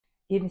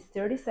Give me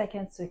 30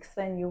 seconds to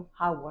explain you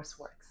how WAAS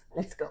works.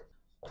 Let's go.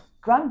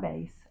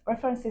 Ground-based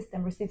reference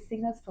system receives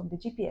signals from the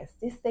GPS.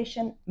 This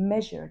station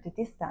measures the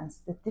distance,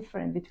 the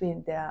difference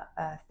between the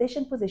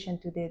station position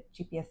to the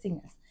GPS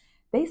signals.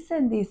 They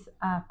send this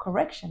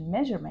correction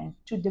measurement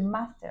to the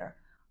master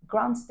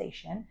ground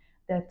station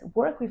that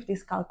work with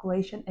this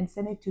calculation and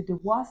send it to the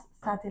WAAS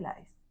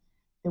satellite.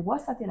 The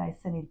WAAS satellite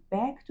send it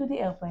back to the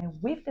airplane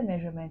with the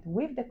measurement,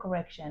 with the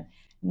correction.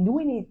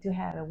 We need to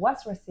have a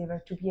WAAS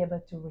receiver to be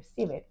able to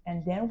receive it,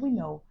 and then we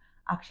know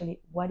actually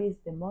what is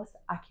the most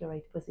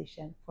accurate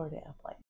position for the airplane.